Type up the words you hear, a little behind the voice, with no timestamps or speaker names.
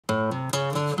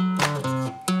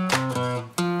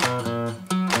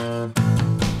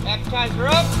Appetizer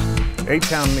up.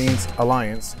 A-Town means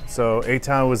Alliance. So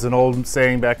A-Town was an old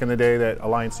saying back in the day that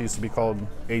Alliance used to be called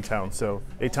A-Town. So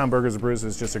A-Town Burgers and Brews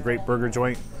is just a great burger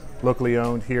joint, locally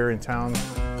owned here in town.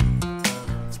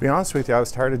 To be honest with you, I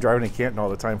was tired of driving to Canton all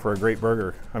the time for a great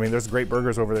burger. I mean, there's great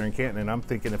burgers over there in Canton, and I'm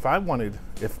thinking if I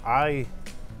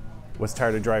was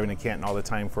tired of driving to Canton all the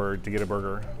time to get a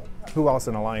burger, who else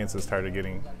in Alliance is tired of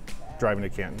driving to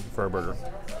Canton for a burger?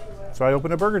 So I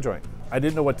opened a burger joint. I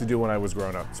didn't know what to do when I was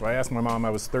growing up. So I asked my mom, I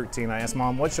was 13, I asked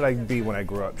Mom, what should I be when I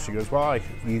grow up? She goes, well,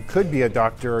 you could be a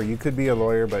doctor or you could be a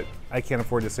lawyer, but I can't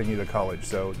afford to send you to college.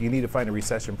 So you need to find a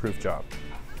recession-proof job.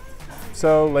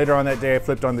 So later on that day, I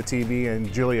flipped on the TV and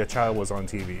Julia Child was on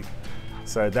TV.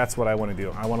 So that's what I want to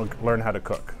do. I want to learn how to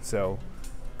cook. So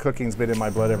cooking's been in my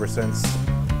blood ever since.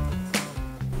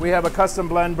 We have a custom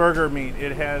blend burger meat.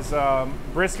 It has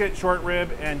brisket, short rib,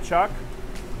 and chuck.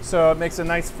 So it makes a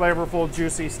nice, flavorful,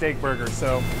 juicy steak burger.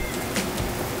 So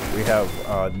we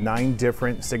have 9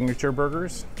 different signature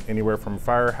burgers, anywhere from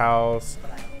Firehouse,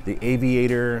 the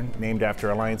Aviator, named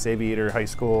after Alliance Aviator High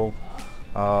School,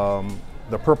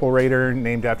 the Purple Raider,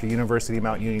 named after University of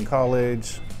Mount Union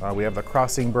College. We have the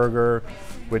Crossing Burger,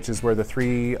 which is where the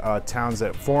 3 towns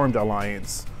that formed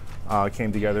Alliance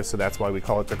came together, so that's why we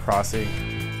call it the Crossing.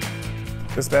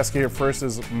 This basket here first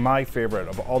is my favorite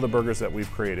of all the burgers that we've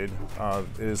created.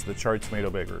 It is the charred tomato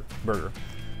burger.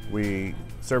 We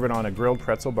serve it on a grilled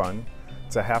pretzel bun.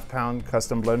 It's a half-pound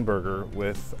custom blend burger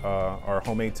with our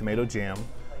homemade tomato jam,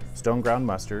 stone ground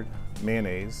mustard,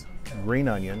 mayonnaise, green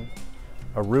onion,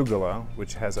 arugula,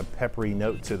 which has a peppery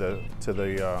note to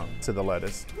the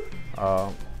lettuce,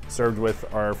 served with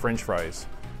our French fries.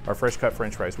 Our fresh cut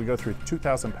French fries. We go through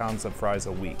 2,000 pounds of fries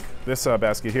a week. This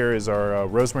basket here is our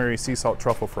rosemary sea salt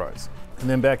truffle fries. And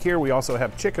then back here we also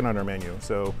have chicken on our menu.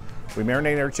 So we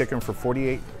marinate our chicken for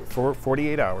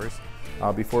 48 hours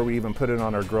before we even put it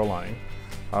on our grill line.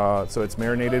 So it's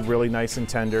marinated really nice and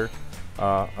tender.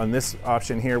 On this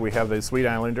option here we have the Sweet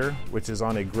Islander, which is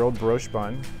on a grilled brioche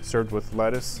bun, served with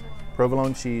lettuce,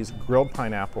 provolone cheese, grilled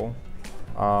pineapple,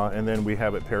 and then we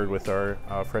have it paired with our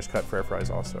fresh cut fair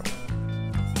fries also.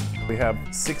 We have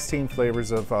 16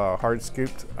 flavors of hard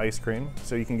scooped ice cream,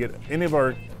 so you can get any of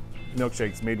our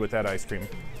milkshakes made with that ice cream.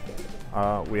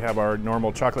 We have our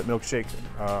normal chocolate milkshake,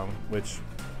 which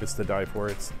is to die for.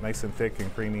 It's nice and thick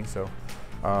and creamy, so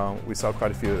we sell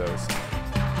quite a few of those.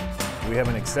 We have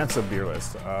an extensive beer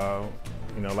list.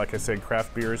 You know, like I said,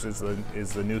 craft beers is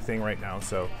the new thing right now,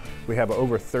 so we have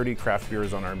over 30 craft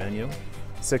beers on our menu,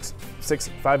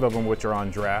 5 of them which are on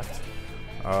draft.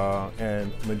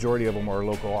 And majority of them are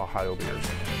local Ohio beers.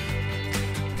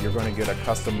 You're going to get a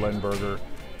custom blend burger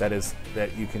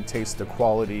that you can taste the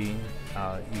quality,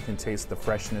 you can taste the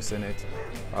freshness in it.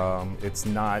 It's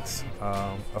not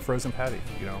a frozen patty.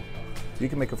 You know, you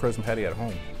can make a frozen patty at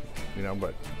home, you know,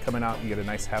 but coming out and get a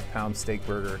nice half-pound steak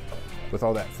burger with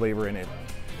all that flavor in it,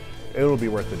 it'll be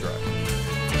worth the drive.